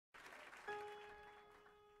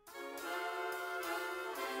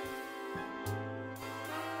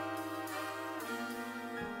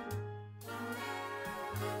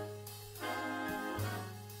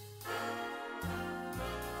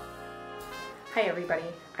Hi everybody,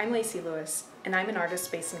 I'm Lacey Lewis, and I'm an artist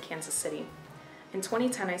based in Kansas City. In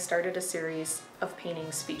 2010 I started a series of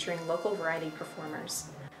paintings featuring local variety performers.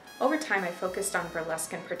 Over time I focused on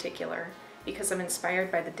burlesque in particular, because I'm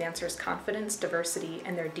inspired by the dancers' confidence, diversity,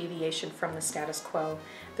 and their deviation from the status quo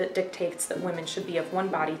that dictates that women should be of one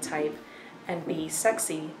body type and be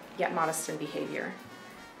sexy, yet modest in behavior.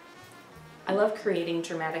 I love creating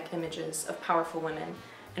dramatic images of powerful women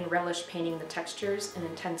and relish painting the textures and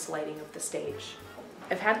intense lighting of the stage.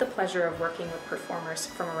 I've had the pleasure of working with performers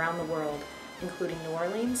from around the world, including New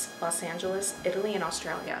Orleans, Los Angeles, Italy, and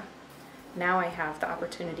Australia. Now I have the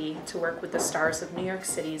opportunity to work with the stars of New York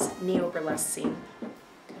City's neo-burlesque scene.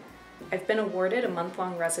 I've been awarded a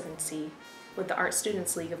month-long residency with the Art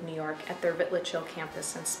Students League of New York at their Vytlacil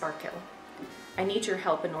campus in Sparkill. I need your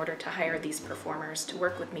help in order to hire these performers to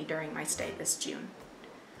work with me during my stay this June.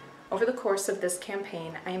 Over the course of this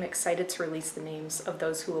campaign, I am excited to release the names of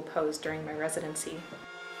those who will pose during my residency.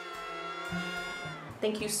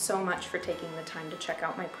 Thank you so much for taking the time to check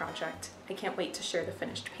out my project. I can't wait to share the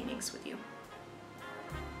finished paintings with you.